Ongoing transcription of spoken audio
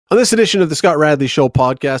On this edition of the Scott Radley Show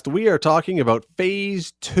podcast, we are talking about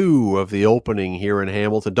phase 2 of the opening here in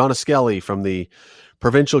Hamilton. Donna Skelly from the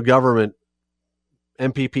provincial government,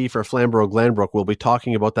 MPP for Flamborough-Glanbrook, will be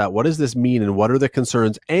talking about that. What does this mean and what are the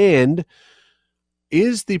concerns? And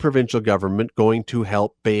is the provincial government going to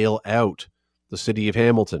help bail out the city of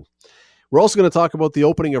Hamilton? We're also going to talk about the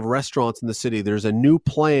opening of restaurants in the city. There's a new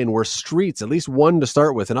plan where streets, at least one to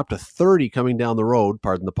start with, and up to 30 coming down the road,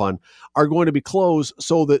 pardon the pun, are going to be closed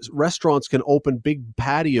so that restaurants can open big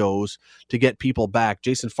patios to get people back.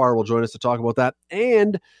 Jason Farr will join us to talk about that.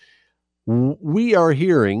 And we are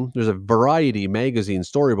hearing, there's a Variety magazine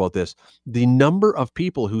story about this, the number of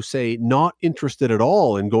people who say not interested at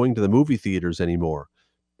all in going to the movie theaters anymore.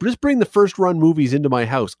 Just bring the first run movies into my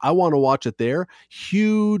house. I want to watch it there.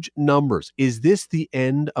 Huge numbers. Is this the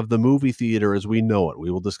end of the movie theater as we know it? We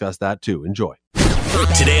will discuss that too. Enjoy.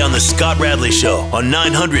 Today on the Scott Radley Show on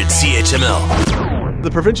 900 CHML. The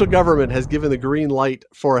provincial government has given the green light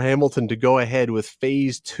for Hamilton to go ahead with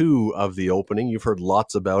phase 2 of the opening. You've heard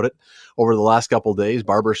lots about it over the last couple of days,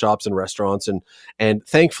 barbershops and restaurants. And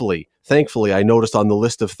thankfully, I noticed on the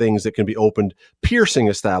list of things that can be opened, piercing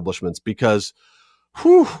establishments, because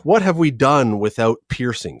what have we done without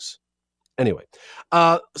piercings? Anyway,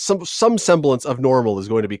 some semblance of normal is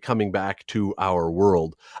going to be coming back to our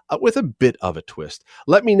world with a bit of a twist.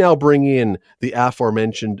 Let me now bring in the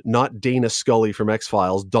aforementioned, not Dana Scully from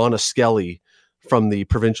X-Files, Donna Skelly from the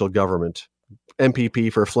provincial government,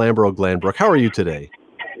 MPP for Flamborough-Glanbrook. How are you today?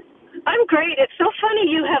 I'm great. It's so funny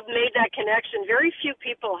you have made that connection. Very few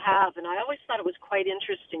people have, and I always thought it was quite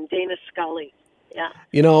interesting, Dana Scully. Yeah.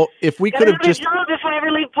 You know, if we could have just... job if I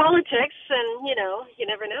ever leave politics, and, you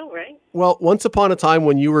never know, right? Well, once upon a time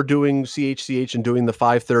when you were doing CHCH and doing the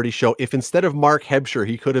 5:30 show, if instead of Mark Hebscher,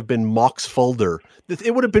 he could have been Mox Fulder,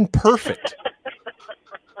 it would have been perfect.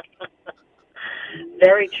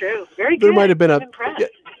 Very true. Very good. There might have been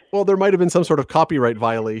there might have been some sort of copyright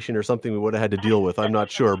violation or something we would have had to deal with. I'm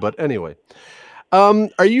not sure. But anyway.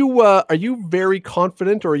 Are you very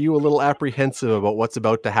confident, or are you a little apprehensive about what's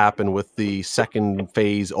about to happen with the second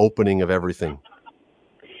phase opening of everything?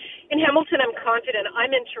 In Hamilton, I'm confident.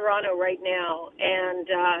 I'm in Toronto right now, and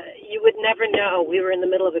you would never know we were in the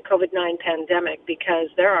middle of a COVID-19 pandemic, because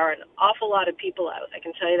there are an awful lot of people out, I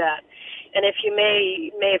can tell you that. And if you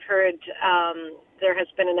may have heard, there has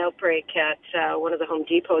been an outbreak at one of the Home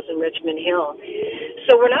Depots in Richmond Hill.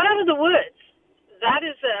 So we're not out of the woods. That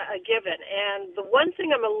is a given. And the one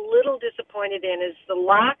thing I'm a little disappointed in is the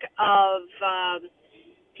lack of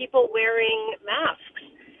people wearing masks.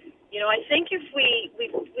 I think if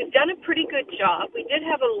we've done a pretty good job. We did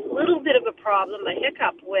have a little bit of a problem, a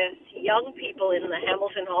hiccup with young people in the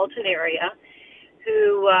Hamilton-Halton area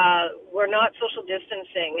who were not social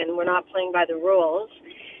distancing and were not playing by the rules.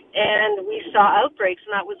 And we saw outbreaks,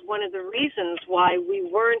 and that was one of the reasons why we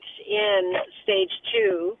weren't in stage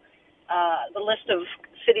 2, the list of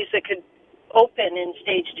cities that could open in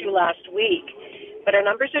stage 2 last week. But our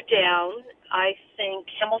numbers are down. I think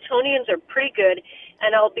Hamiltonians are pretty good.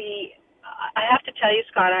 And I have to tell you,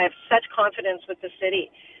 Scott, I have such confidence with the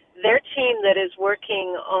city. Their team that is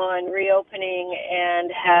working on reopening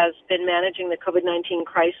and has been managing the COVID-19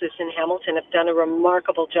 crisis in Hamilton have done a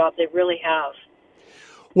remarkable job. They really have.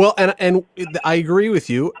 Well, and I agree with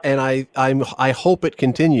you, and I hope it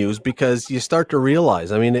continues, because you start to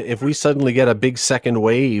realize, I mean, if we suddenly get a big second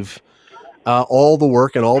wave, all the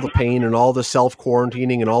work and all the pain and all the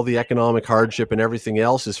self-quarantining and all the economic hardship and everything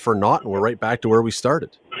else is for naught, and we're right back to where we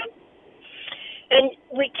started. And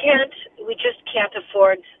we just can't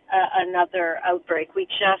afford another outbreak. We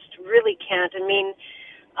just really can't. I mean,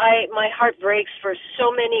 my heart breaks for so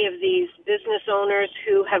many of these business owners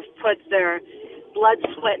who have put their blood,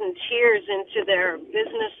 sweat, and tears into their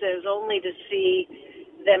businesses only to see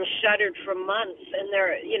them shuttered for months. And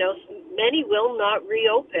many will not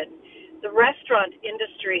reopen. The restaurant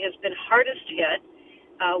industry has been hardest hit.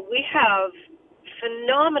 We have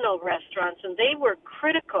phenomenal restaurants, and they were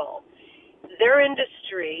critical. Their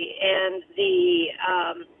industry and the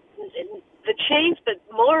chains, but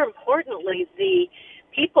more importantly, the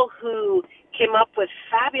people who came up with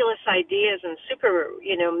fabulous ideas and super,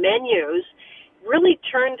 menus, really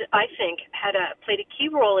played a key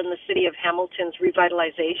role in the city of Hamilton's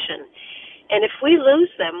revitalization. And if we lose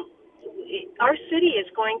them, our city is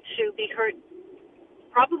going to be hurt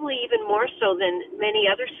probably even more so than many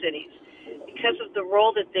other cities, because of the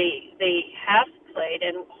role that they have played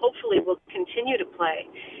and hopefully will continue to play.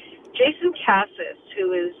 Jason Cassis,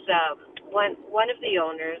 who is one of the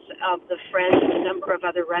owners of the Friends and a number of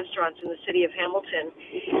other restaurants in the city of Hamilton,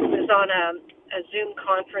 was on a Zoom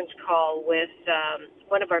conference call with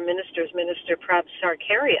one of our ministers, Minister Prab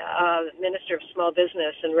Sarkaria, Minister of Small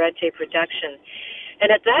Business and Red Tape Reduction. And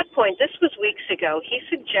at that point, this was weeks ago, he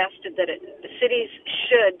suggested that the cities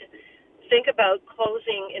should think about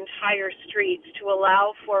closing entire streets to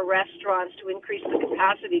allow for restaurants to increase the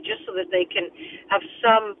capacity just so that they can have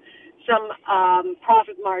some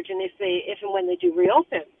profit margin if and when they do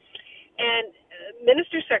reopen. And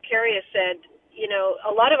Minister Sarkaria said, you know,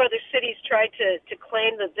 a lot of other cities tried to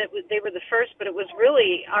claim that they were the first, but it was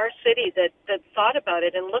really our city that thought about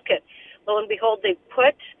it. And lo and behold, they've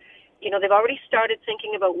already started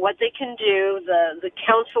thinking about what they can do. The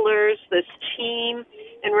councillors, this team,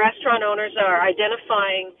 and restaurant owners are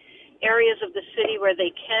identifying areas of the city where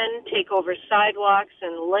they can take over sidewalks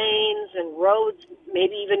and lanes and roads,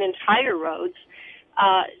 maybe even entire roads,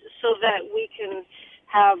 so that we can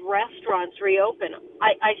have restaurants reopen.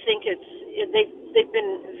 I think they've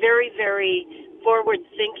been very, very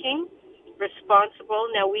forward-thinking, responsible.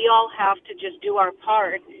 Now we all have to just do our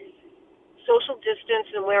part, social distance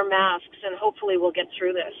and wear masks, and hopefully we'll get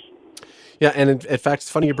through this. Yeah, and in fact,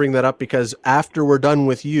 it's funny you bring that up because after we're done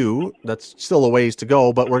with you, that's still a ways to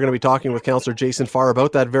go, but we're going to be talking with Councillor Jason Farr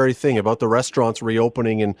about that very thing, about the restaurants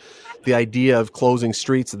reopening and the idea of closing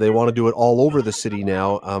streets. They want to do it all over the city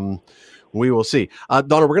now. We will see.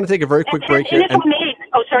 Donna, we're going to take a very quick break here.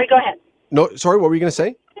 Oh, sorry, go ahead. No, sorry, what were you going to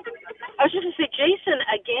say? I was just going to say, Jason,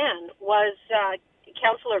 again,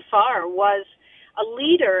 Councillor Farr was a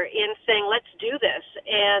leader in saying, let's do this.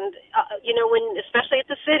 And, especially at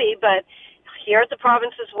the city, but here at the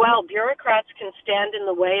province as well, bureaucrats can stand in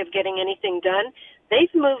the way of getting anything done.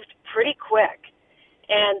 They've moved pretty quick.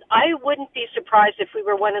 And I wouldn't be surprised if we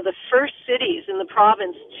were one of the first cities in the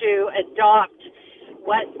province to adopt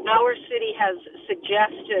what our city has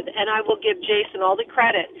suggested, and I will give Jason all the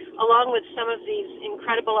credit, along with some of these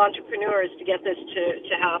incredible entrepreneurs, to get this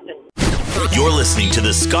to happen. You're listening to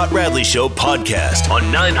the Scott Radley Show podcast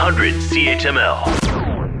on 900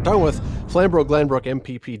 CHML. Talking with Flamborough-Glanbrook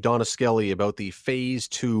MPP Donna Skelly about the Phase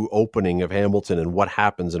 2 opening of Hamilton and what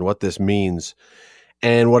happens and what this means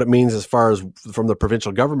and what it means as far as from the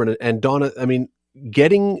provincial government. And Donna, I mean,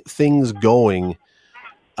 getting things going,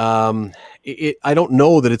 I don't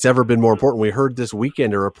know that it's ever been more important. We heard this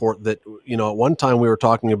weekend a report that, at one time we were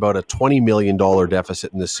talking about a $20 million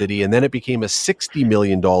deficit in the city, and then it became a $60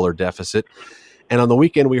 million deficit. And on the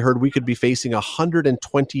weekend we heard we could be facing a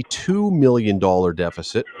 $122 million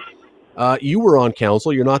deficit. You were on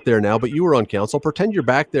council. You're not there now, but you were on council. Pretend you're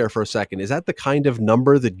back there for a second. Is that the kind of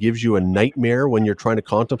number that gives you a nightmare when you're trying to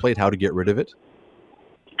contemplate how to get rid of it?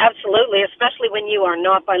 Absolutely, especially when you are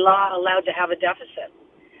not by law allowed to have a deficit.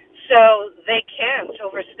 So they can't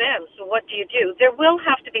overspend. So what do? There will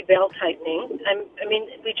have to be belt tightening. I mean,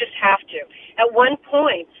 we just have to. At one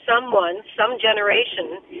point, some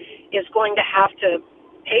generation is going to have to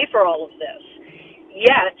pay for all of this.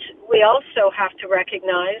 Yet, we also have to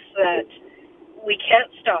recognize that we can't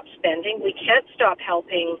stop spending. We can't stop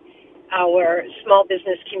helping our small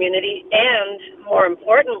business community and, more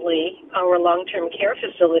importantly, our long-term care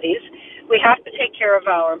facilities. We have to take care of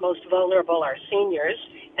our most vulnerable, our seniors,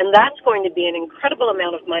 and that's going to be an incredible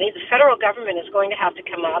amount of money. The federal government is going to have to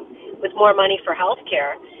come up with more money for health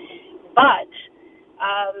care. But,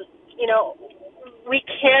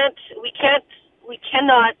 we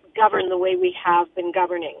cannot govern the way we have been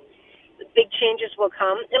governing. The big changes will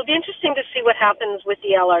come. It'll be interesting to see what happens with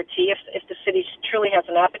the LRT if the city truly has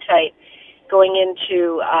an appetite going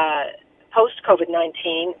into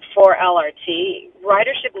post-COVID-19 for LRT.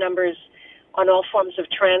 Ridership numbers on all forms of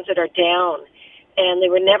transit are down, and they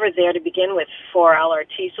were never there to begin with for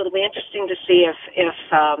LRT. So it'll be interesting to see if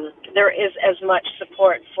there is as much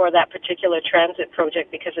support for that particular transit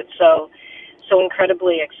project because it's so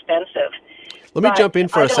incredibly expensive. Let me jump in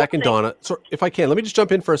for a second, Donna. So if I can, let me just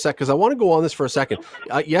jump in for a second because I want to go on this for a second.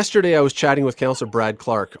 Yesterday, I was chatting with Councillor Brad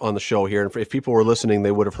Clark on the show here. And if people were listening,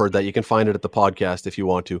 they would have heard that. You can find it at the podcast if you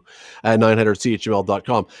want to at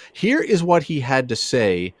 900chml.com. Here is what he had to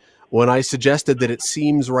say when I suggested that it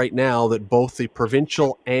seems right now that both the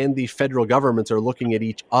provincial and the federal governments are looking at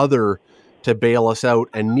each other to bail us out,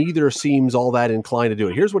 and neither seems all that inclined to do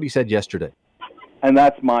it. Here's what he said yesterday. And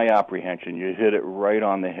that's my apprehension. You hit it right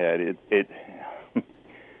on the head.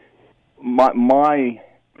 My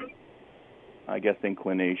I guess,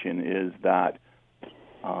 inclination is that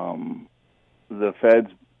the feds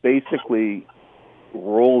basically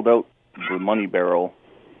rolled out the money barrel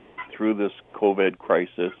through this COVID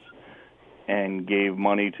crisis and gave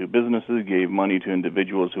money to businesses, gave money to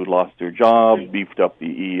individuals who lost their jobs, beefed up the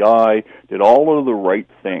EI, did all of the right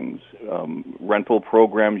things, rental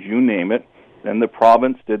programs, you name it, Then the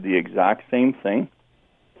province did the exact same thing.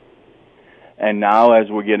 And now, as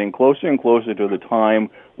we're getting closer and closer to the time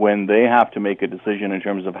when they have to make a decision in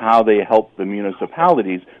terms of how they help the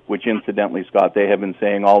municipalities, which incidentally, Scott, they have been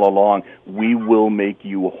saying all along, we will make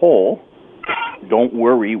you whole. Don't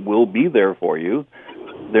worry, we'll be there for you.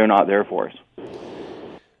 They're not there for us.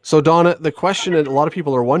 So, Donna, the question that a lot of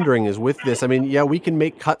people are wondering is with this, I mean, yeah, we can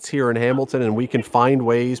make cuts here in Hamilton and we can find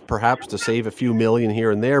ways perhaps to save a few million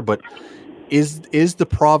here and there, but is the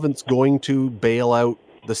province going to bail out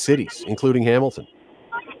the cities, including Hamilton?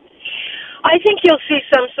 I think you'll see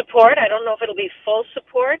some support. I don't know if it'll be full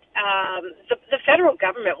support. The federal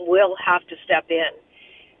government will have to step in.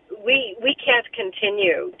 We can't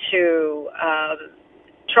continue to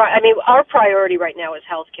try. I mean, our priority right now is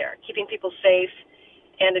healthcare, keeping people safe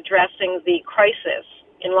and addressing the crisis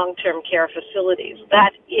in long-term care facilities.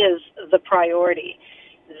 That is the priority.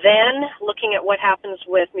 Then, looking at what happens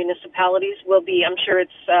with municipalities will be, I'm sure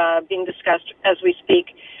it's being discussed as we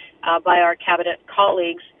speak by our cabinet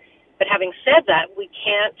colleagues. But having said that, we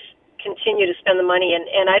can't continue to spend the money,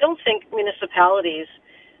 and I don't think municipalities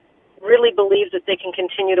really believe that they can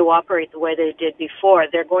continue to operate the way they did before.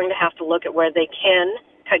 They're going to have to look at where they can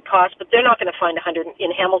cut costs, but they're not going to find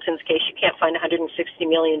in Hamilton's case, you can't find $160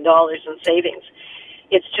 million in savings.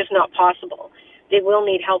 It's just not possible. They will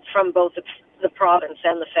need help from both the province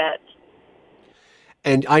and the feds.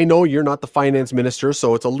 And I know you're not the finance minister,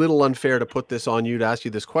 so it's a little unfair to put this on you to ask you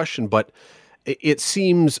this question, but it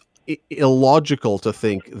seems illogical to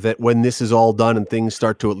think that when this is all done and things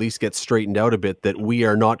start to at least get straightened out a bit, that we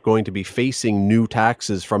are not going to be facing new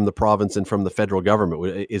taxes from the province and from the federal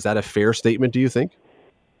government. Is that a fair statement, do you think?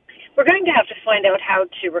 We're going to have to find out how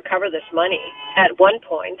to recover this money at one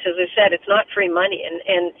point. As I said, it's not free money,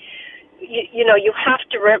 and you know, you have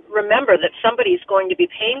to remember that somebody's going to be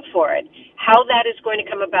paying for it. How that is going to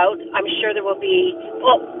come about, I'm sure there will be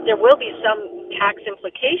some tax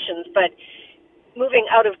implications, but moving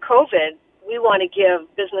out of COVID, we want to give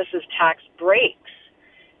businesses tax breaks.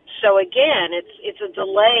 So again, it's a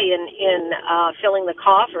delay in filling the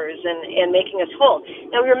coffers and making us whole.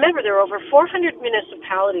 Now remember, there are over 400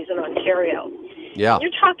 municipalities in Ontario. Yeah.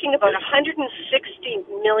 You're talking about $160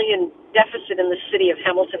 million deficit in the city of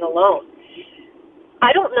Hamilton alone.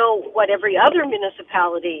 I don't know what every other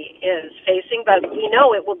municipality is facing, but we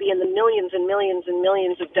know it will be in the millions and millions and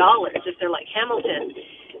millions of dollars if they're like Hamilton.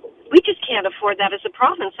 We just can't afford that as a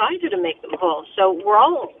province either to make them whole. So we're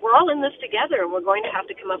all in this together, and we're going to have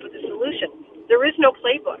to come up with a solution. There is no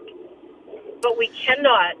playbook, but we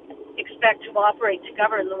cannot expect to operate to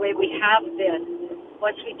govern the way we have been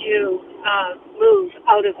once we do move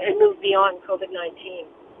out of and move beyond COVID-19.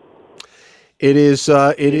 It is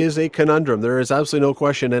a conundrum. There is absolutely no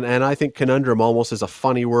question, and I think conundrum almost is a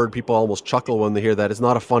funny word. People almost chuckle when they hear that. It's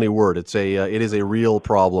not a funny word. It is a real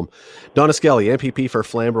problem. Donna Skelly, MPP for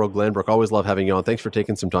Flamborough-Glanbrook. Always love having you on. Thanks for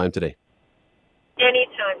taking some time today.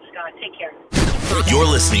 Anytime, Scott. Take care. You're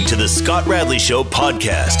listening to the Scott Radley Show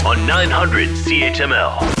podcast on 900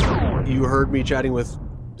 CHML. You heard me chatting with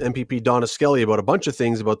MPP Donna Skelly about a bunch of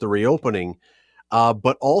things about the reopening,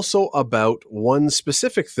 but also about one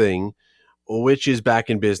specific thing, which is back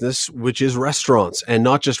in business, which is restaurants, and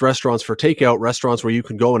not just restaurants for takeout, restaurants where you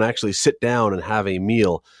can go and actually sit down and have a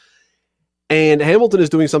meal. And Hamilton is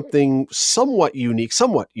doing something somewhat unique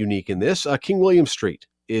in this. King William Street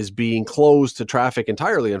is being closed to traffic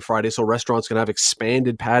entirely on Friday, so restaurants can have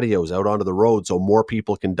expanded patios out onto the road so more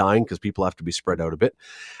people can dine because people have to be spread out a bit,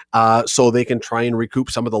 so they can try and recoup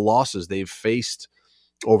some of the losses they've faced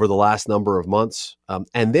over the last number of months.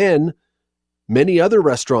 And then many other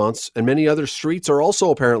restaurants and many other streets are also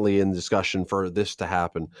apparently in discussion for this to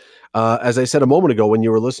happen. As I said a moment ago, when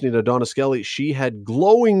you were listening to Donna Skelly, she had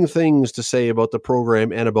glowing things to say about the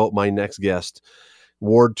program and about my next guest,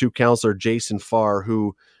 Ward 2 Councillor Jason Farr,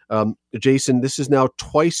 who, Jason, this is now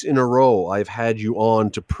twice in a row I've had you on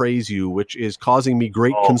to praise you, which is causing me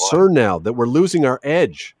great concern now that we're losing our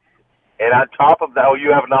edge. And on top of that,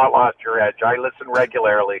 you have not lost your edge. I listen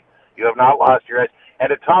regularly. You have not lost your edge. And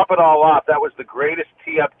to top it all off, that was the greatest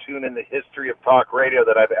tee-up tune in the history of talk radio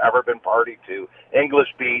that I've ever been party to. English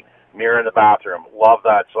beat, Mirror in the Bathroom. Love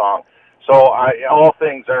that song. So all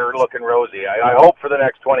things are looking rosy. I hope for the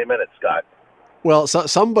next 20 minutes, Scott. Well,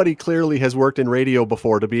 somebody clearly has worked in radio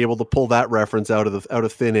before to be able to pull that reference out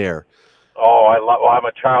of thin air. Oh, I'm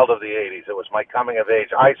a child of the 80s. It was my coming of age.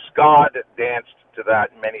 I danced to that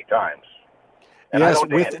many times. And yes,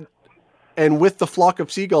 with the Flock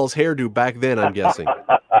of Seagulls hairdo back then, I'm guessing.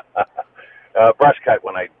 Brush cut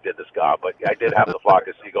when I did the ska, but I did have the Flock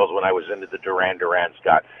of Seagulls when I was into the Duran Duran,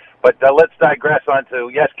 Scott. But let's digress on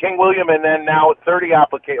to, yes, King William, and then now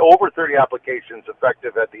over 30 applications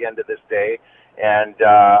effective at the end of this day, and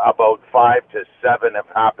about 5 to 7 have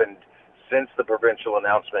happened since the provincial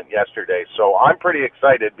announcement yesterday. So I'm pretty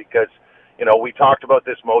excited because, we talked about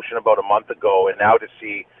this motion about a month ago, and now to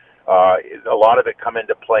see a lot of it come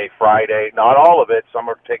into play Friday. Not all of it. Some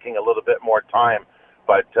are taking a little bit more time.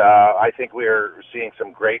 But I think we're seeing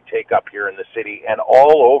some great take-up here in the city and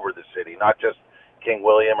all over the city, not just King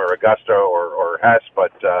William or Augusta or Hess,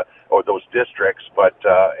 or those districts, but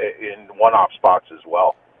in one-off spots as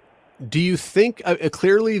well. Do you think,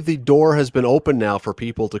 clearly the door has been open now for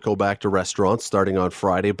people to go back to restaurants starting on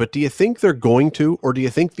Friday, but do you think they're going to, or do you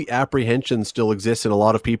think the apprehension still exists and a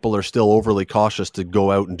lot of people are still overly cautious to go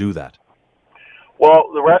out and do that? Well,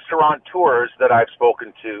 the restaurateurs that I've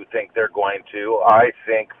spoken to think they're going to. I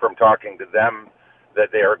think from talking to them that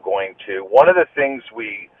they are going to. One of the things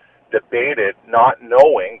we debated, not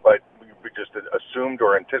knowing, but we just assumed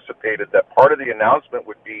or anticipated that part of the announcement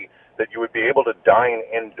would be that you would be able to dine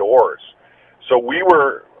indoors. So we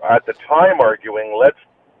were at the time arguing,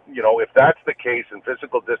 if that's the case and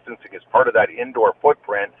physical distancing is part of that indoor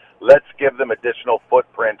footprint, let's give them additional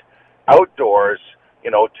footprint outdoors,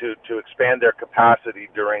 to expand their capacity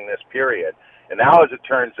during this period. And now, as it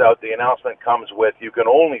turns out, the announcement comes with you can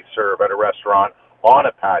only serve at a restaurant on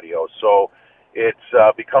a patio. So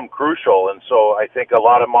it's become crucial. And so I think a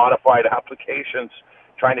lot of modified applications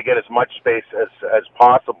trying to get as much space as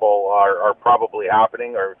possible are probably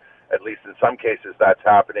happening, or at least in some cases that's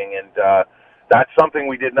happening. And that's something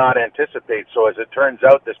we did not anticipate. So as it turns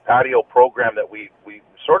out, this patio program that we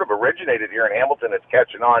sort of originated here in Hamilton, it's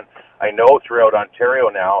catching on, I know, throughout Ontario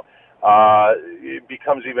now. It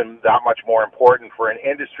becomes even that much more important for an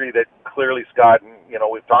industry that clearly, Scott, and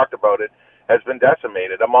we've talked about it, has been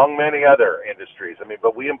decimated among many other industries.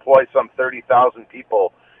 But we employ some 30,000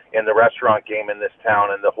 people in the restaurant game in this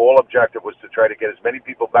town, and the whole objective was to try to get as many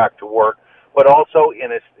people back to work, but also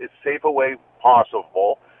in as safe a way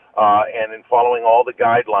possible, and in following all the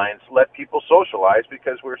guidelines, let people socialize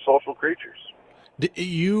because we're social creatures.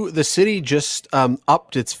 The city just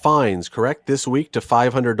upped its fines, correct, this week to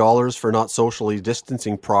 $500 for not socially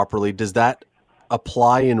distancing properly. Does that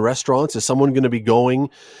apply in restaurants? Is someone going to be going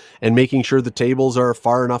and making sure the tables are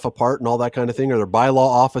far enough apart and all that kind of thing? Are there bylaw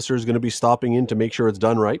officers going to be stopping in to make sure it's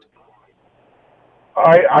done right?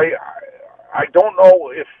 I don't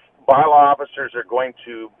know if bylaw officers are going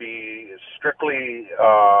to be strictly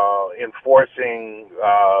enforcing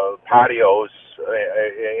patios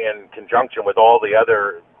in conjunction with all the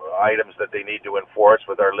other items that they need to enforce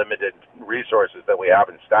with our limited resources that we have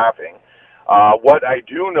in staffing. What I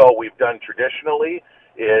do know we've done traditionally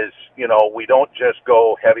is, we don't just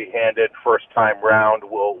go heavy-handed first time round.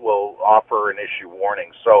 We'll offer and issue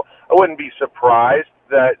warnings. So I wouldn't be surprised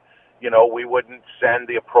that, we wouldn't send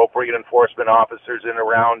the appropriate enforcement officers in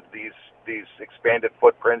around these expanded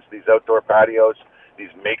footprints, these outdoor patios, these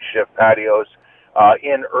makeshift patios,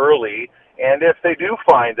 in early. And if they do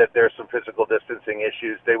find that there's some physical distancing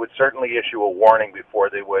issues, they would certainly issue a warning before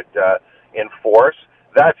they would enforce.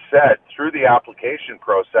 That said, through the application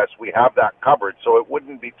process, we have that covered, so it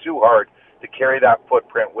wouldn't be too hard to carry that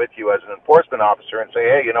footprint with you as an enforcement officer and say,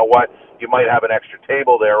 hey, you know what, you might have an extra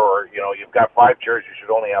table there, or, you've got 5 chairs, you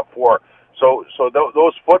should only have 4. So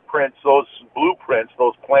those footprints, those blueprints,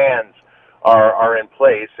 those plans are in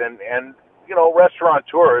place. And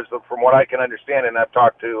restaurateurs, from what I can understand, and I've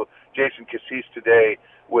talked to Jason Cassis today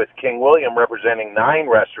with King William representing 9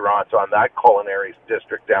 restaurants on that culinary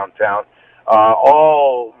district downtown,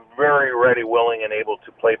 all very ready, willing, and able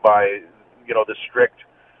to play by, the strict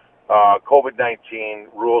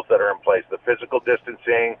COVID-19 rules that are in place, the physical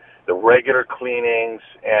distancing, the regular cleanings,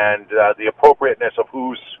 and the appropriateness of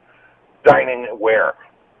who's dining where.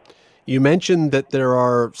 You mentioned that there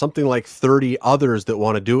are something like 30 others that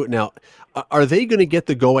want to do it. Now, are they going to get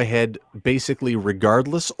the go-ahead basically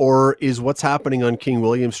regardless, or is what's happening on King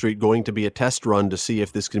William Street going to be a test run to see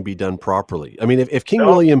if this can be done properly? If King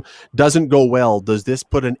William doesn't go well, does this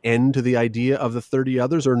put an end to the idea of the 30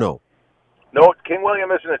 others, or no? No, King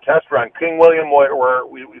William isn't a test run. King William,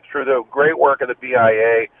 we through the great work of the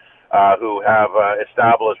BIA, who have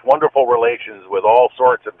established wonderful relations with all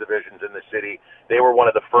sorts of divisions in the city, they were one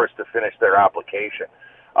of the first to finish their application.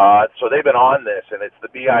 So they've been on this, and it's the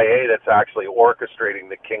BIA that's actually orchestrating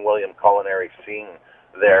the King William culinary scene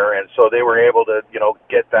there. And so they were able to,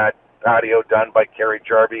 get that patio done by Kerry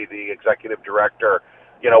Jarvie, the executive director,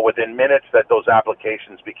 within minutes that those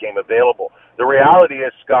applications became available. The reality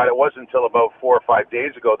is, Scott, it wasn't until about 4 or 5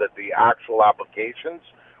 days ago that the actual applications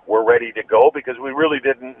were ready to go, because we really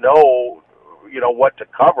didn't know, what to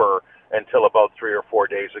cover until about 3 or 4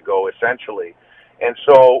 days ago, essentially. And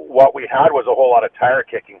so what we had was a whole lot of tire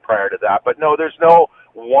kicking prior to that. But no, there's no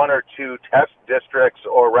 1 or 2 test districts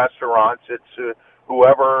or restaurants. It's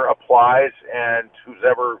whoever applies and who's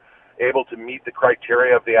ever able to meet the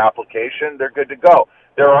criteria of the application, they're good to go.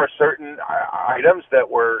 There are certain items that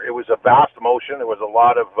it was a vast motion. There was a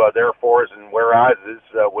lot of therefores and whereases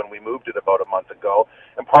when we moved it about a month ago.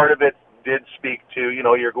 And part of it did speak to,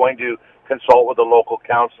 you're going to consult with a local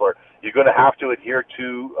councillor. You're going to have to adhere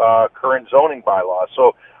to current zoning bylaws.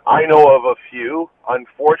 So I know of a few,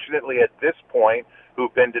 unfortunately at this point,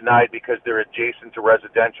 who've been denied because they're adjacent to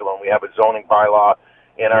residential, and we have a zoning bylaw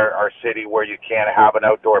in our city where you can't have an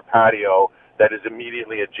outdoor patio that is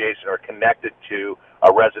immediately adjacent or connected to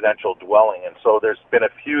a residential dwelling. And so there's been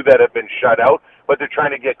a few that have been shut out, but they're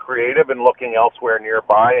trying to get creative and looking elsewhere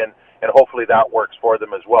nearby, and hopefully that works for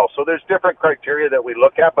them as well. So there's different criteria that we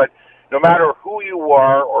look at, but no matter who you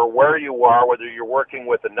are or where you are, whether you're working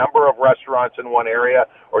with a number of restaurants in one area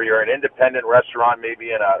or you're an independent restaurant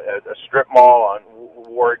maybe in a strip mall on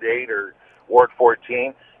Ward 8 or Ward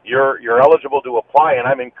 14, you're eligible to apply. And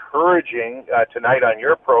I'm encouraging tonight on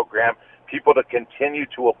your program people to continue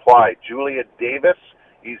to apply. Julia Davis,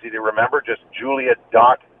 easy to remember, just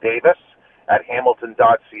julia.davis at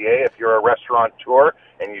hamilton.ca. If you're a restaurateur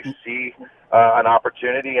and you see an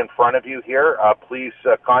opportunity in front of you here, please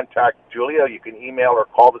contact Julia. You can email or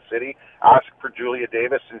call the city, ask for Julia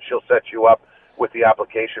Davis, and she'll set you up with the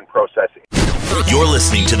application processing. You're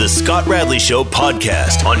listening to the Scott Radley Show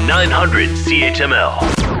podcast on 900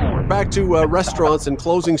 CHML. Back to restaurants and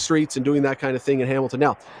closing streets and doing that kind of thing in Hamilton.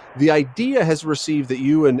 Now, the idea has received that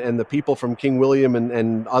you and the people from King William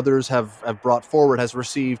and others have brought forward has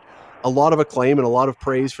received a lot of acclaim and a lot of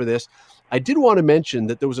praise for this. I did want to mention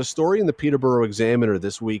that there was a story in the Peterborough Examiner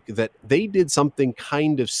this week that they did something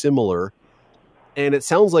kind of similar, and it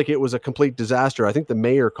sounds like it was a complete disaster. I think the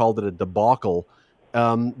mayor called it a debacle.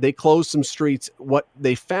 They closed some streets. What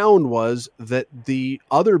they found was that the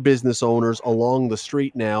other business owners along the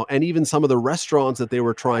street now, and even some of the restaurants that they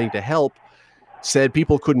were trying to help, said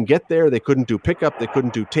people couldn't get there, they couldn't do pickup, they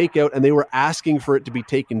couldn't do takeout, and they were asking for it to be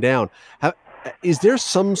taken down. Is there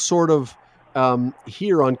some sort of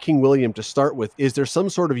here on King William to start with, is there some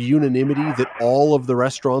sort of unanimity that all of the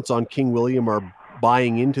restaurants on King William are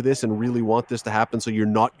buying into this and really want this to happen, so you're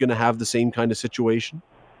not going to have the same kind of situation?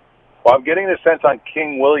 Well, I'm getting the sense on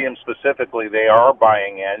King William specifically, they are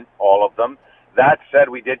buying in, all of them. That said,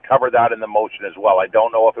 we did cover that in the motion as well. I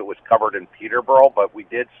don't know if it was covered in Peterborough, but we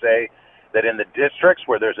did say that in the districts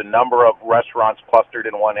where there's a number of restaurants clustered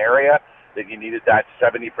in one area, that you needed that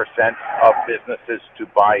 70% of businesses to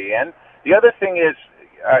buy in. The other thing is,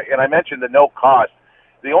 and I mentioned the no cost,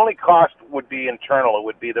 the only cost would be internal. It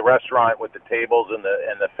would be the restaurant with the tables and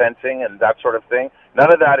the fencing and that sort of thing.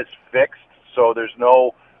 None of that is fixed, so there's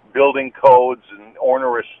no building codes and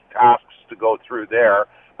onerous tasks to go through there.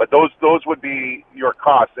 But those would be your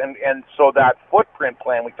costs. And so that footprint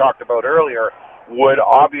plan we talked about earlier would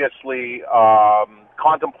obviously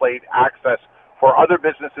contemplate access for other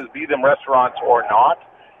businesses, be them restaurants or not.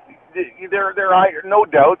 There are no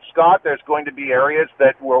doubt, Scott, there's going to be areas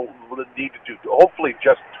that will need to do, hopefully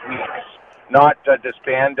just tweaks, not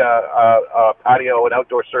disband a patio and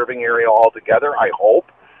outdoor serving area altogether, I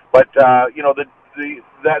hope. But,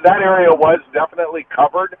 that area was definitely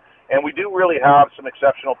covered, and we do really have some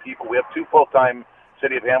exceptional people. We have 2 full-time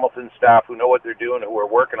City of Hamilton staff who know what they're doing, who are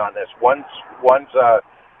working on this. One's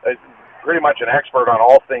pretty much an expert on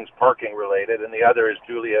all things parking related, and the other is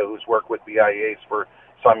Julia, who's worked with BIAs for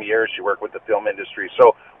some years. She worked with the film industry.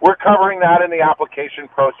 So we're covering that in the application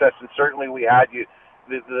process, and certainly we had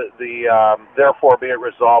therefore be it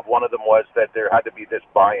resolved, one of them was that there had to be this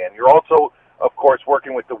buy-in. You're also, of course,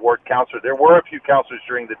 working with the ward councillor. There were a few councillors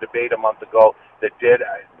during the debate a month ago that did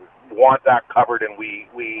want that covered, and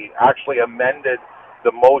we actually amended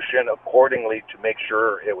the motion accordingly to make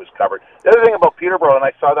sure it was covered. The other thing about Peterborough, and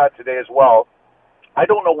I saw that today as well, I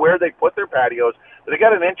don't know where they put their patios, but they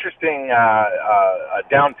got an interesting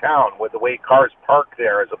downtown with the way cars park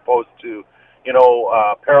there as opposed to,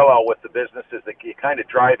 parallel with the businesses that you kind of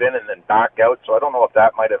drive in and then back out. So I don't know if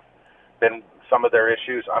that might have been some of their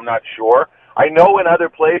issues. I'm not sure. I know in other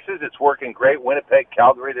places it's working great. Winnipeg,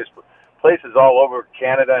 Calgary, there's places all over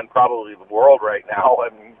Canada and probably the world right now. I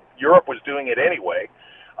mean, Europe was doing it anyway,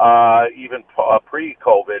 even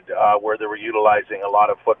pre-COVID, where they were utilizing a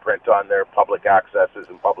lot of footprint on their public accesses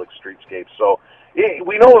and public streetscapes. So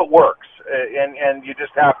we know it works, and you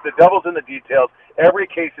just have the devil's in the details. Every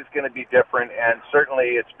case is going to be different, and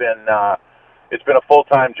certainly it's been a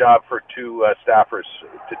full-time job for 2 staffers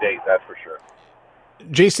to date, that's for sure.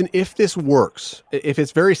 Jason, if this works, if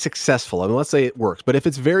it's very successful, I mean, let's say it works, but if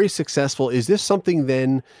it's very successful, is this something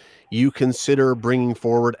then you consider bringing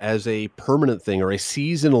forward as a permanent thing or a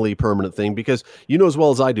seasonally permanent thing? Because you know as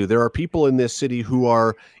well as I do, there are people in this city who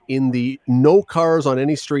are in the no cars on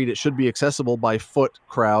any street, it should be accessible by foot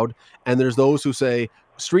crowd. And there's those who say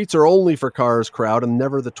streets are only for cars crowd and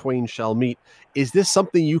never the twain shall meet. Is this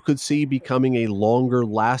something you could see becoming a longer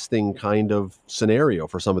lasting kind of scenario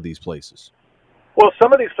for some of these places? Well,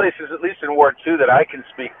 some of these places, at least in Ward 2 that I can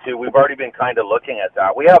speak to, we've already been kind of looking at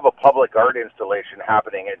that. We have a public art installation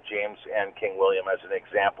happening at James and King William as an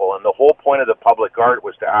example, and the whole point of the public art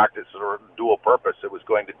was to act as sort of dual purpose. It was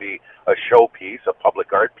going to be a showpiece, a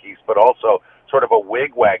public art piece, but also sort of a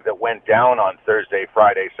wigwag that went down on Thursday,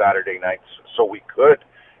 Friday, Saturday nights, so we could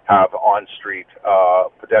have on-street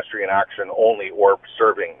pedestrian action only or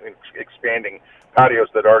serving, expanding patios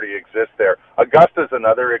that already exist there. Augusta's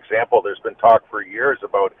another example. There's been talk for years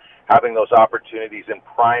about having those opportunities in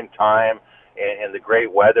prime time and the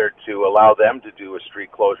great weather to allow them to do a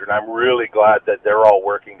street closure. And I'm really glad that they're all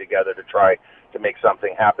working together to try to make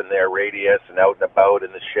something happen there, Radius and Out and About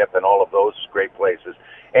and the Ship and all of those great places.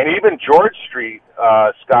 And even George Street,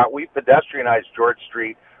 Scott, we pedestrianized George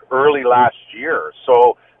Street early last year.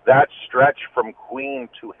 So that stretch from Queen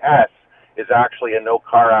to Hess is actually a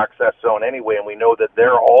no-car access zone anyway, and we know that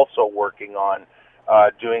they're also working on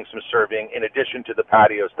doing some serving in addition to the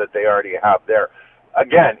patios that they already have there.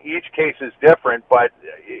 Again, each case is different, but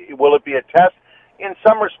will it be a test? In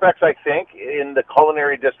some respects, I think, in the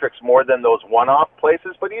culinary districts more than those one-off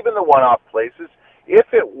places, but even the one-off places, if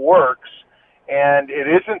it works and it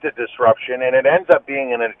isn't a disruption and it ends up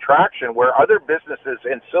being an attraction where other businesses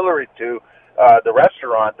ancillary to the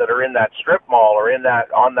restaurant that are in that strip mall or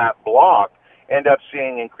on that block end up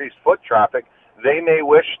seeing increased foot traffic, they may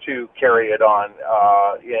wish to carry it on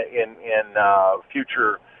in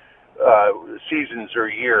future seasons or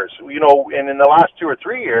years. You know, and in the last 2 or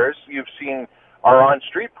 3 years, you've seen our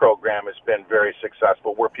on-street program has been very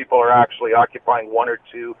successful, where people are actually occupying 1 or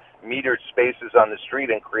 2 metered spaces on the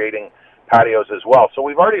street and creating patios as well. So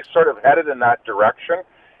we've already sort of headed in that direction.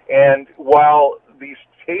 And while these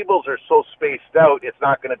tables are so spaced out, it's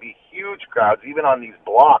not going to be huge crowds, even on these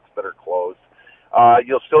blocks that are closed.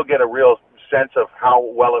 You'll still get a real sense of how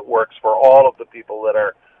well it works for all of the people that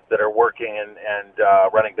are working and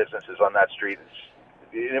running businesses on that street.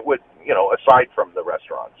 It would, you know, aside from the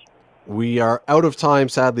restaurants. We are out of time,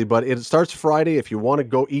 sadly, but it starts Friday. If you want to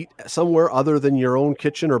go eat somewhere other than your own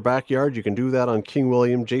kitchen or backyard, you can do that on King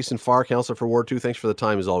William. Jason Farr, Councillor for Ward 2, thanks for the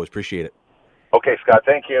time as always. Appreciate it. Okay, Scott,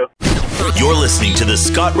 thank you. You're listening to the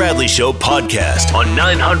Scott Radley Show podcast on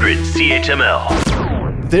 900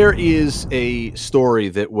 CHML. There is a story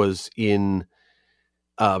that was in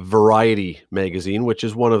Variety magazine, which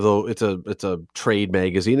is one of those, it's a trade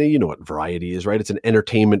magazine. And you know what Variety is, right? It's an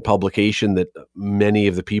entertainment publication that many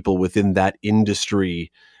of the people within that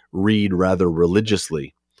industry read rather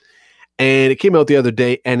religiously. And it came out the other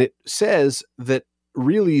day, and it says that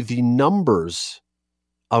really the numbers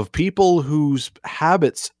of people whose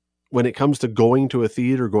habits when it comes to going to a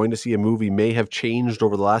theater, going to see a movie may have changed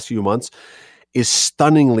over the last few months is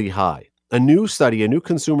stunningly high. A new study, a new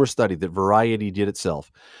consumer study that Variety did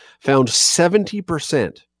itself, found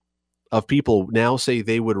 70% of people now say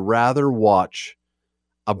they would rather watch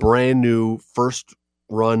a brand new first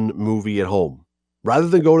run movie at home. Rather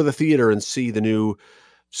than go to the theater and see the new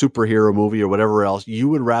superhero movie or whatever else, you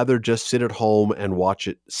would rather just sit at home and watch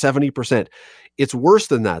it. 70%. It's worse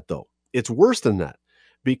than that, though. It's worse than that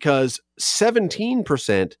because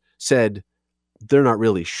 17% said they're not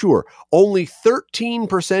really sure. Only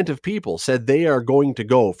 13% of people said they are going to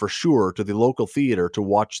go for sure to the local theater to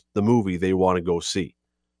watch the movie they want to go see.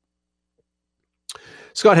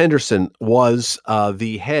 Scott Henderson was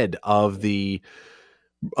the head of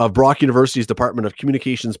Brock University's Department of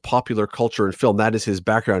Communications, Popular Culture, and Film. That is his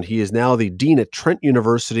background. He is now the dean at Trent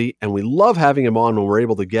University, and we love having him on when we're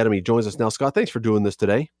able to get him. He joins us now. Scott, thanks for doing this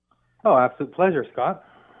today. Oh, absolute pleasure, Scott.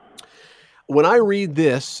 When I read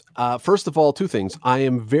this, first of all, two things. I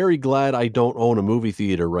am very glad I don't own a movie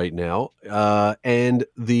theater right now. And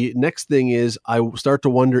the next thing is I start to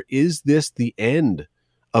wonder, is this the end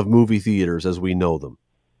of movie theaters as we know them?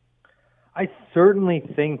 I certainly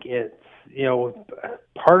think it's,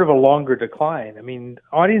 part of a longer decline. I mean,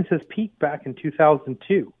 audiences peaked back in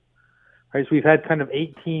 2002. Right? So we've had kind of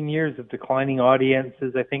 18 years of declining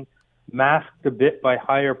audiences, I think, masked a bit by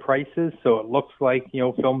higher prices. So it looks like,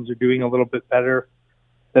 films are doing a little bit better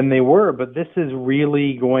than they were. But this is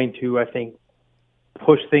really going to, I think,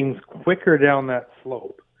 push things quicker down that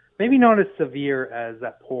slope. Maybe not as severe as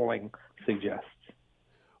that polling suggests.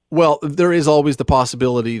 Well, there is always the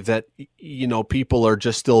possibility that, people are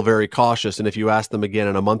just still very cautious. And if you ask them again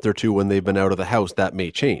in a month or two when they've been out of the house, that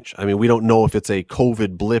may change. I mean, we don't know if it's a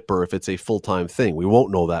COVID blip or if it's a full-time thing. We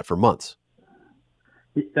won't know that for months.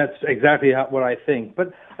 That's exactly what I think.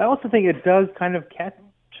 But I also think it does kind of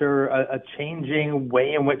capture a changing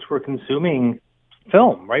way in which we're consuming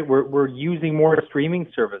film, right? We're using more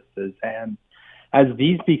streaming services. And as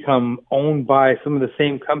these become owned by some of the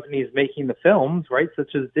same companies making the films, right,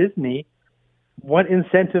 such as Disney, what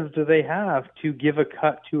incentive do they have to give a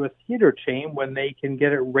cut to a theater chain when they can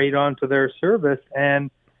get it right onto their service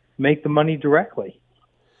and make the money directly?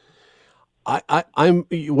 I'm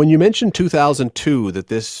when you mentioned 2002 that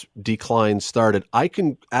this decline started, I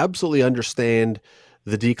can absolutely understand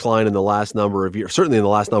the decline in the last number of years, certainly in the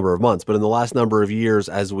last number of months, but in the last number of years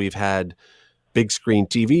as we've had big screen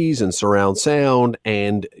TVs and surround sound,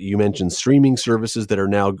 and you mentioned streaming services that are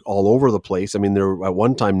now all over the place. I mean, at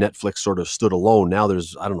one time Netflix sort of stood alone. Now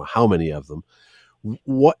there's I don't know how many of them.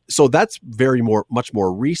 So that's much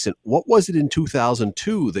more recent. What was it in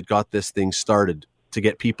 2002 that got this thing started to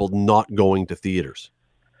get people not going to theaters?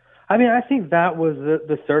 I mean, I think that was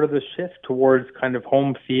the start of the shift towards kind of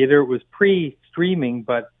home theater. It was pre-streaming,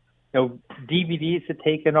 but DVDs had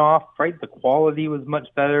taken off, right? The quality was much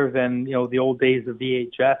better than, the old days of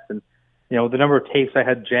VHS. And, the number of tapes I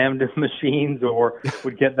had jammed in machines or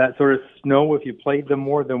would get that sort of snow if you played them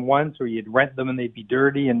more than once, or you'd rent them and they'd be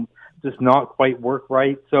dirty and just not quite work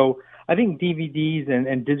right. So I think DVDs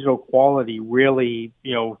and digital quality really,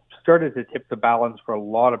 started to tip the balance for a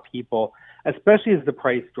lot of people, especially as the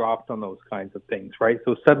price dropped on those kinds of things, right?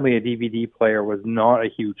 So suddenly a DVD player was not a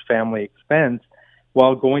huge family expense,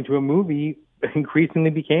 while going to a movie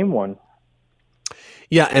increasingly became one.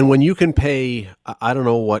 Yeah, and when you can pay, I don't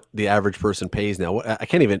know what the average person pays now. I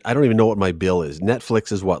don't even know what my bill is.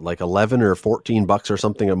 Netflix is what, like 11 or 14 bucks or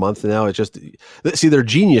something a month now? It's just, see, they're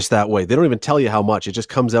genius that way. They don't even tell you how much. It just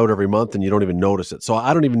comes out every month and you don't even notice it. So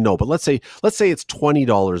I don't even know. But let's say it's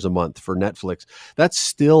 $20 a month for Netflix. That's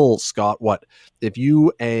still, Scott, what? If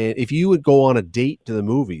you would go on a date to the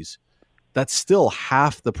movies, that's still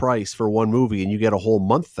half the price for one movie and you get a whole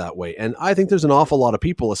month that way. And I think there's an awful lot of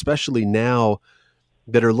people, especially now,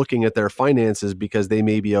 that are looking at their finances because they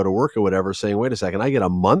may be out of work or whatever, saying, wait a second, I get a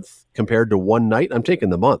month compared to one night? I'm taking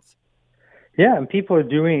the month. Yeah, and people are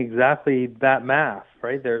doing exactly that math,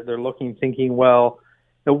 right? They're looking, thinking, well,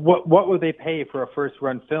 what would they pay for a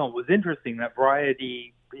first-run film? It was interesting, that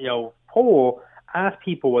Variety, poll asked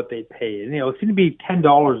people what they paid. And, it seemed to be $10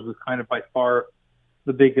 was kind of by far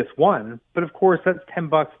the biggest one. But, of course, that's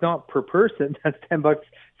 $10 not per person. That's $10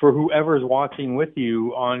 for whoever's watching with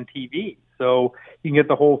you on TV. So you can get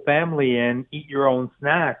the whole family in, eat your own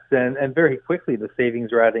snacks, and very quickly the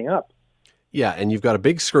savings are adding up. Yeah, and you've got a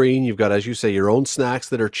big screen. You've got, as you say, your own snacks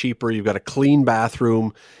that are cheaper. You've got a clean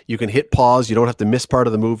bathroom. You can hit pause. You don't have to miss part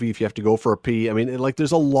of the movie if you have to go for a pee. I mean,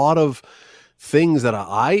 there's a lot of things that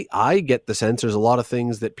I get the sense there's a lot of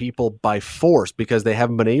things that people by force, because they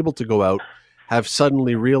haven't been able to go out, have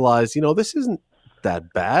suddenly realized, this isn't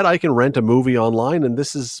that bad. I can rent a movie online, and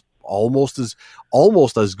this is almost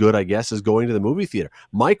as good, I guess, as going to the movie theater.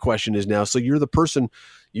 My question is now, so you're the person,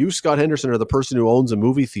 you, Scott Henderson, are the person who owns a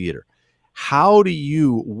movie theater.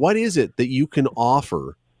 What is it that you can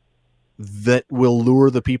offer that will lure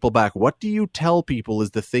the people back? What do you tell people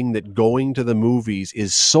is the thing that going to the movies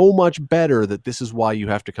is so much better that this is why you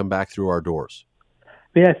have to come back through our doors?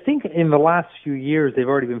 I mean, I think in the last few years, they've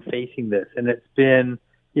already been facing this, and it's been,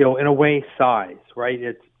 in a way, size, right?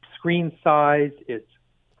 It's screen size, it's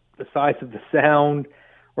the size of the sound,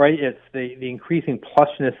 right? It's the increasing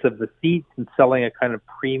plushness of the seats and selling a kind of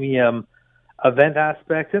premium event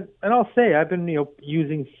aspect. And I'll say, I've been,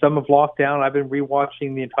 using some of lockdown. I've been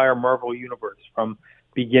rewatching the entire Marvel universe from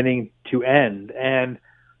beginning to end, and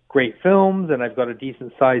great films. And I've got a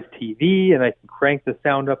decent sized TV, and I can crank the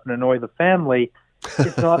sound up and annoy the family.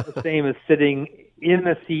 It's not the same as sitting in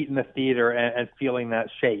the seat in the theater and feeling that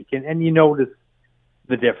shake. And you notice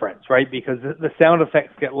the difference, right? Because the sound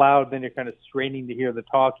effects get loud, then you're kind of straining to hear the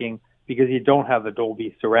talking because you don't have the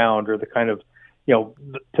Dolby surround or the kind of, to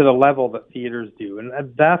the level that theaters do.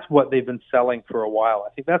 And that's what they've been selling for a while.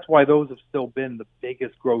 I think that's why those have still been the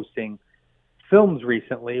biggest grossing films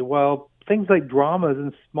recently. Well, things like dramas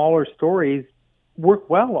and smaller stories work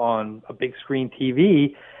well on a big screen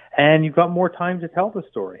TV, and you've got more time to tell the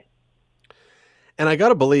story. And I got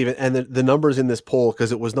to believe it. And the numbers in this poll,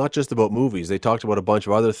 because it was not just about movies. They talked about a bunch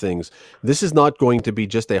of other things. This is not going to be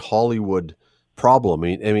just a Hollywood problem.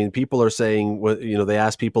 I mean, people are saying, they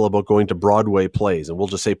ask people about going to Broadway plays, and we'll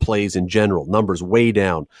just say plays in general. Numbers way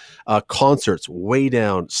down. Concerts way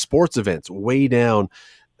down. Sports events way down.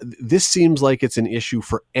 this seems like it's an issue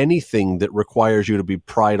for anything that requires you to be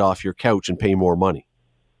pried off your couch and pay more money.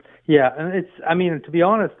 Yeah, and to be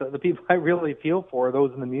honest, the people I really feel for are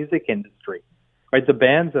those in the music industry, right? The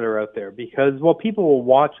bands that are out there, because while people will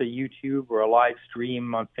watch a YouTube or a live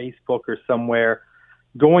stream on Facebook or somewhere,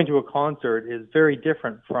 going to a concert is very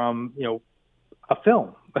different from, a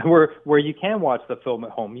film where you can watch the film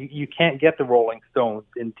at home. You can't get the Rolling Stones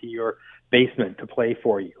into your basement to play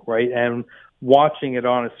for you, right? And watching it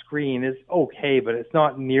on a screen is okay, but it's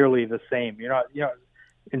not nearly the same. You're not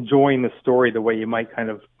enjoying the story the way you might kind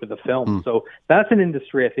of with a film. So that's an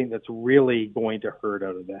industry I think that's really going to hurt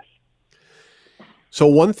out of this. So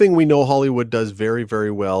one thing we know Hollywood does very,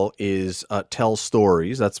 very well is tell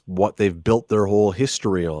stories. That's what they've built their whole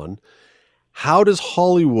history on. How does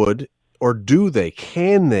Hollywood, or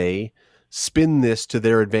can they spin this to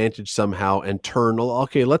their advantage somehow and turn,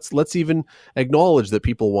 okay, let's even acknowledge that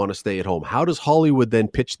people want to stay at home. How does Hollywood then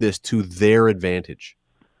pitch this to their advantage?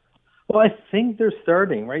 Well, I think they're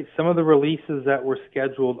starting, right? Some of the releases that were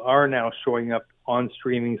scheduled are now showing up on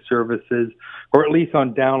streaming services, or at least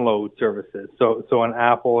on download services. So on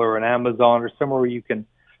Apple or on Amazon or somewhere where you can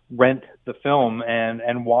rent the film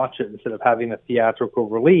and watch it instead of having a theatrical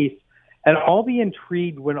release. And I'll be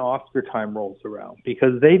intrigued when Oscar time rolls around,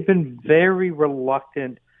 because they've been very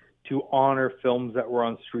reluctant to honor films that were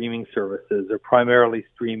on streaming services or primarily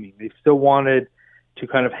streaming. They still wanted to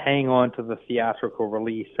kind of hang on to the theatrical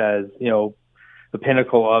release as, the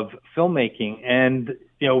pinnacle of filmmaking. And,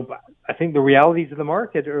 I think the realities of the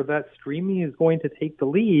market are that streaming is going to take the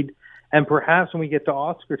lead. And perhaps when we get to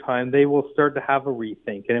Oscar time, they will start to have a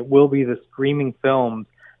rethink, and it will be the streaming films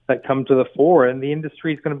that come to the fore, and the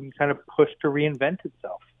industry is going to be kind of pushed to reinvent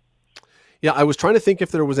itself. Yeah, I was trying to think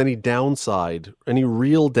if there was any downside, any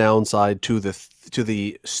real downside to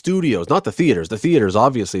the studios, not the theaters. The theaters,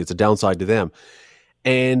 obviously, it's a downside to them.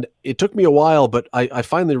 And it took me a while, but I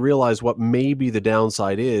finally realized what maybe the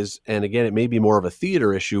downside is. And again, it may be more of a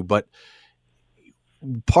theater issue, but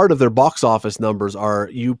part of their box office numbers are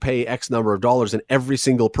you pay X number of dollars and every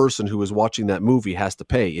single person who is watching that movie has to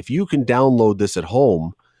pay. If you can download this at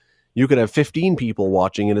home, you could have 15 people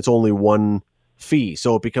watching and it's only one fee.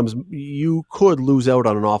 So it becomes, you could lose out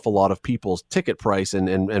on an awful lot of people's ticket price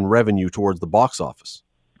and revenue towards the box office.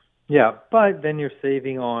 Yeah, but then you're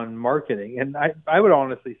saving on marketing. And I would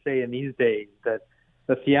honestly say in these days that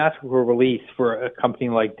the theatrical release for a company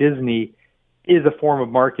like Disney is a form of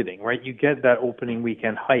marketing, right? You get that opening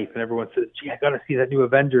weekend hype and everyone says, gee, I got to see that new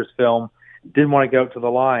Avengers film. Didn't want to get out to the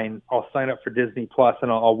line. I'll sign up for Disney Plus and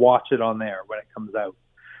I'll watch it on there when it comes out,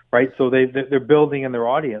 right? So they're building in their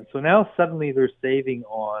audience. So now suddenly they're saving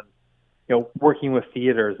on, working with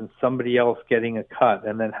theaters and somebody else getting a cut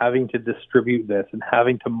and then having to distribute this and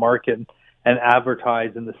having to market and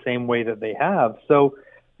advertise in the same way that they have. So,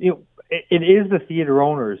 it is the theater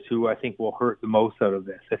owners who I think will hurt the most out of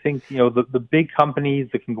this. I think, the big companies,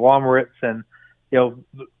 the conglomerates, and,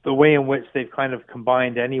 the way in which they've kind of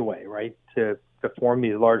combined anyway, right, to form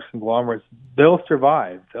these large conglomerates, they'll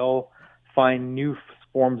survive. They'll find new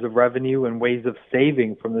forms of revenue and ways of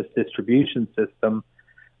saving from this distribution system.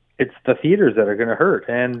 It's the theaters that are going to hurt.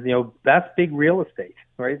 And, that's big real estate,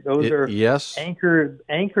 right? Those are yes.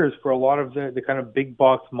 anchors for a lot of the kind of big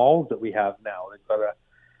box malls that we have now. They've got a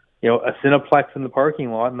Cineplex in the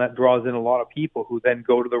parking lot, and that draws in a lot of people who then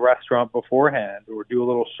go to the restaurant beforehand or do a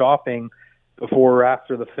little shopping before or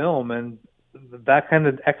after the film. And that kind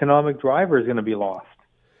of economic driver is going to be lost.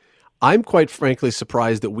 I'm quite frankly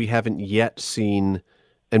surprised that we haven't yet seen,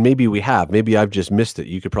 and maybe we have, maybe I've just missed it.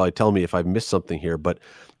 You could probably tell me if I've missed something here, but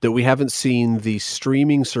that we haven't seen the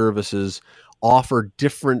streaming services offer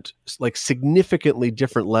different, like significantly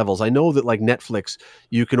different levels. I know that like Netflix,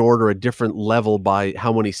 you can order a different level by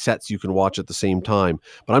how many sets you can watch at the same time.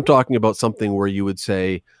 But I'm talking about something where you would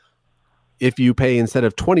say, if you pay instead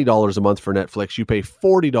of $20 a month for Netflix, you pay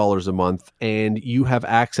 $40 a month and you have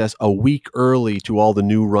access a week early to all the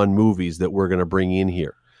new run movies that we're going to bring in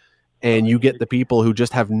here. And you get the people who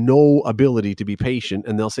just have no ability to be patient,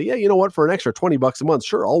 and they'll say, yeah, you know what, for an extra $20 a month,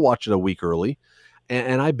 sure, I'll watch it a week early.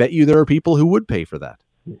 And I bet you there are people who would pay for that.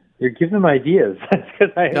 You're giving them ideas.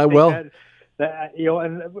 And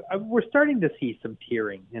we're starting to see some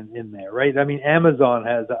tiering in there, right? I mean, Amazon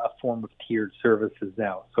has a form of tiered services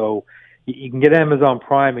now. So you can get Amazon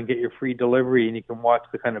Prime and get your free delivery, and you can watch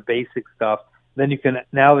the kind of basic stuff. Then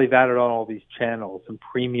now they've added on all these channels and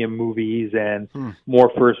premium movies and more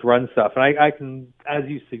first run stuff. And I can, as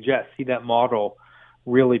you suggest, see that model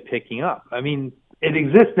really picking up. I mean, it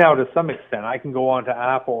exists now to some extent. I can go on to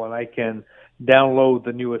Apple and I can download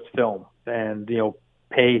the newest film and,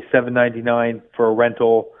 pay $7.99 for a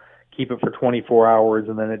rental, keep it for 24 hours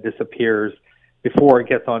and then it disappears before it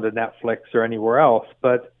gets onto Netflix or anywhere else.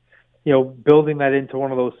 But, building that into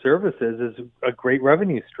one of those services is a great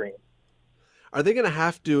revenue stream. Are they going to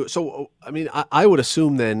have to? So, I mean, I would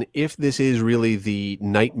assume then if this is really the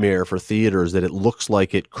nightmare for theaters that it looks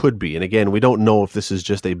like it could be, and again, we don't know if this is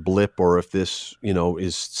just a blip or if this,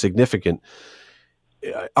 is significant.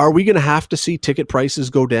 Are we going to have to see ticket prices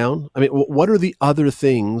go down? I mean, what are the other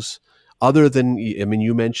things other than,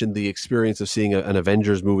 you mentioned the experience of seeing an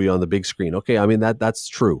Avengers movie on the big screen. Okay, I mean, that's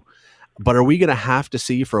true. But are we going to have to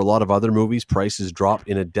see for a lot of other movies prices drop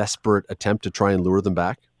in a desperate attempt to try and lure them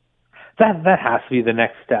back? That has to be the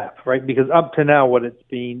next step, right? Because up to now, what it's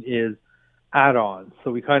been is add-ons.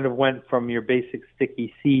 So we kind of went from your basic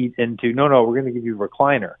sticky seat into, no, we're going to give you a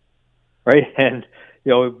recliner, right? And,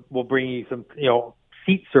 we'll bring you some,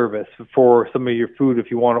 seat service for some of your food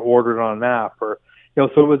if you want to order it on an app, or, so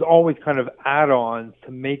it was always kind of add-ons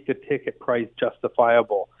to make the ticket price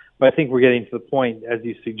justifiable. But I think we're getting to the point, as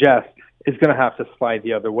you suggest, it's going to have to slide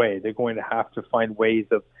the other way. They're going to have to find ways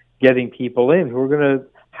of getting people in who are going to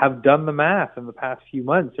have done the math in the past few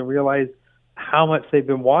months and realize how much they've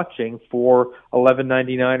been watching for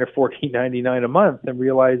 $11.99 or $14.99 a month, and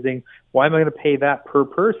realizing, why am I going to pay that per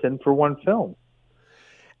person for one film?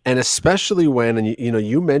 And especially when, and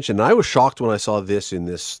you mentioned, and I was shocked when I saw this in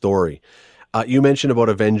this story. You mentioned about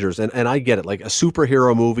Avengers, and I get it, like a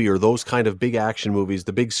superhero movie or those kind of big action movies,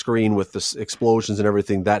 the big screen with the explosions and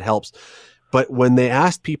everything, that helps. But when they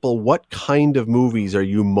asked people, what kind of movies are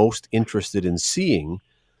you most interested in seeing?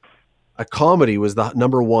 A comedy was the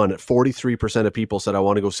number one. At 43% of people said, I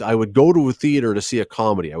would go to a theater to see a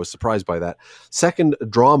comedy. I was surprised by that. Second,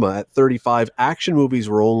 drama at 35%. Action movies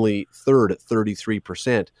were only third at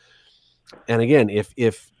 33%. And again, if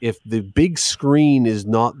the big screen is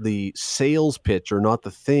not the sales pitch or not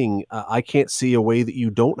the thing, I can't see a way that you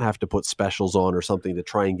don't have to put specials on or something to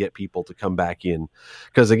try and get people to come back in.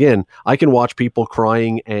 Because again, I can watch people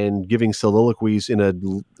crying and giving soliloquies in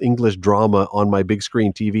an English drama on my big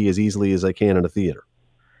screen TV as easily as I can in a theater.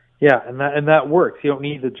 Yeah, and that works. You don't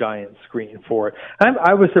need the giant screen for it.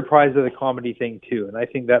 I was surprised at the comedy thing too, and I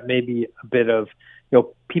think that may be a bit of,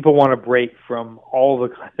 people want to break from all the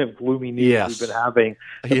kind of gloomy news we've been having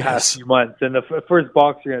the past few months. And the first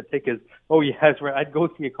box you're going to take is, oh yes, right, I'd go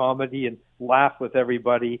see a comedy and laugh with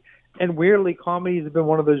everybody. And weirdly, comedies have been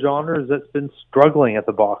one of the genres that's been struggling at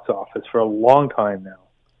the box office for a long time now.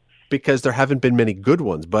 Because there haven't been many good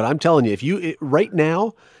ones. But I'm telling you, right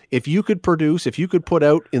now, if you could put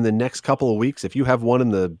out in the next couple of weeks, if you have one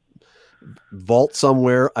in the vault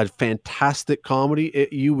somewhere, a fantastic comedy,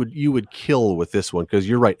 you would kill with this one, because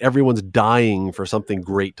you're right, everyone's dying for something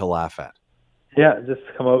great to laugh at. Yeah, just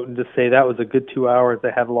come out and just say that was a good 2 hours.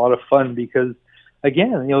 I had a lot of fun, because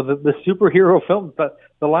again, the superhero films, but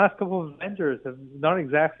the last couple of Avengers have not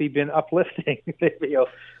exactly been uplifting.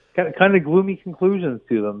 Kind of gloomy conclusions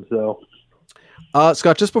to them. So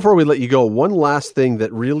Scott, just before we let you go, one last thing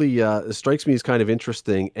that really strikes me as kind of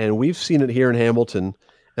interesting, and we've seen it here in Hamilton,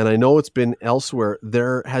 and I know it's been elsewhere.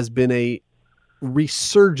 There has been a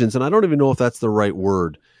resurgence, and I don't even know if that's the right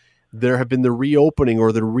word. There have been the reopening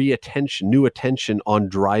or the new attention on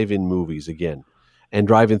drive-in movies again, and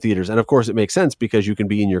drive-in theaters. And of course it makes sense, because you can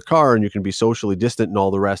be in your car and you can be socially distant and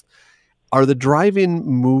all the rest. Are the drive-in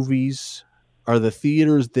movies, are the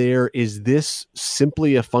theaters there, is this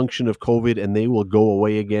simply a function of COVID and they will go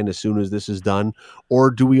away again as soon as this is done?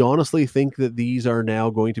 Or do we honestly think that these are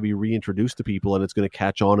now going to be reintroduced to people and it's going to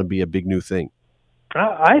catch on and be a big new thing?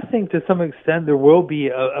 I think to some extent there will be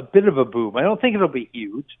a bit of a boom. I don't think it'll be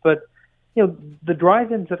huge, but the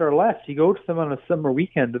drive-ins that are left, you go to them on a summer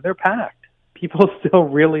weekend and they're packed. People still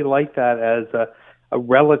really like that as a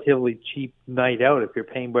relatively cheap night out if you're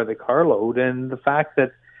paying by the carload. And the fact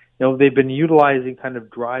that they've been utilizing kind of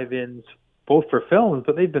drive-ins both for films,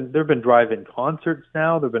 but there've been drive-in concerts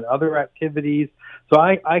now. There've been other activities, so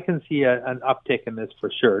I can see an uptick in this for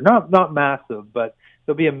sure. Not massive, but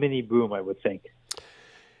there'll be a mini boom, I would think.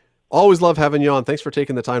 Always love having you on. Thanks for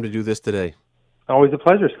taking the time to do this today. Always a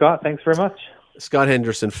pleasure, Scott. Thanks very much. Scott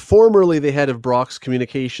Henderson, formerly the head of Brock's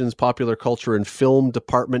Communications, Popular Culture and Film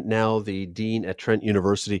Department, now the dean at Trent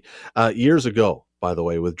University. Years ago, by the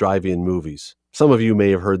way, with drive-in movies. Some of you may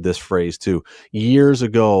have heard this phrase too. Years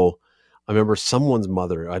ago, I remember someone's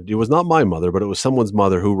mother, it was not my mother, but it was someone's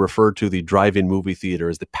mother, who referred to the drive-in movie theater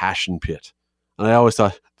as the passion pit. And I always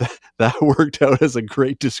thought that worked out as a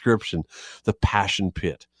great description, the passion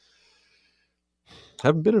pit.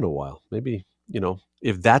 Haven't been in a while. Maybe,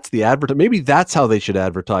 if that's the maybe that's how they should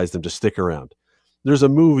advertise them to stick around. There's a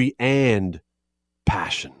movie and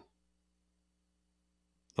passion.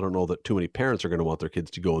 I don't know that too many parents are going to want their kids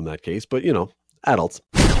to go in that case, but, adults.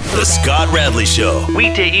 The Scott Radley Show.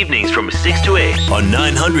 Weekday evenings from 6 to 8 on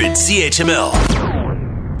 900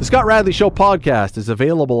 CHML. The Scott Radley Show podcast is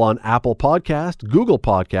available on Apple Podcast, Google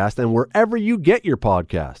Podcast, and wherever you get your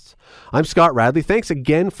podcasts. I'm Scott Radley. Thanks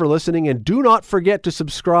again for listening, and do not forget to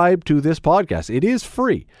subscribe to this podcast. It is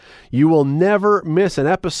free. You will never miss an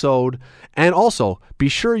episode, and also be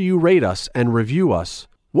sure you rate us and review us.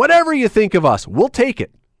 Whatever you think of us, we'll take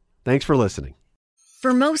it. Thanks for listening.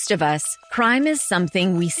 For most of us, crime is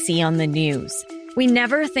something we see on the news. We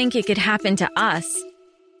never think it could happen to us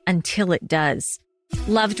until it does.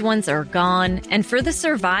 Loved ones are gone, and for the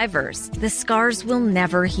survivors, the scars will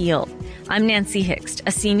never heal. I'm Nancy Hixt,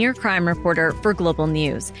 a senior crime reporter for Global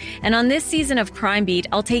News. And on this season of Crime Beat,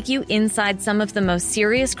 I'll take you inside some of the most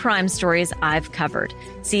serious crime stories I've covered.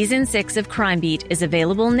 Season 6 of Crime Beat is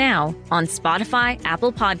available now on Spotify,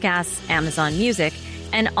 Apple Podcasts, Amazon Music,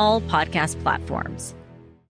 and all podcast platforms.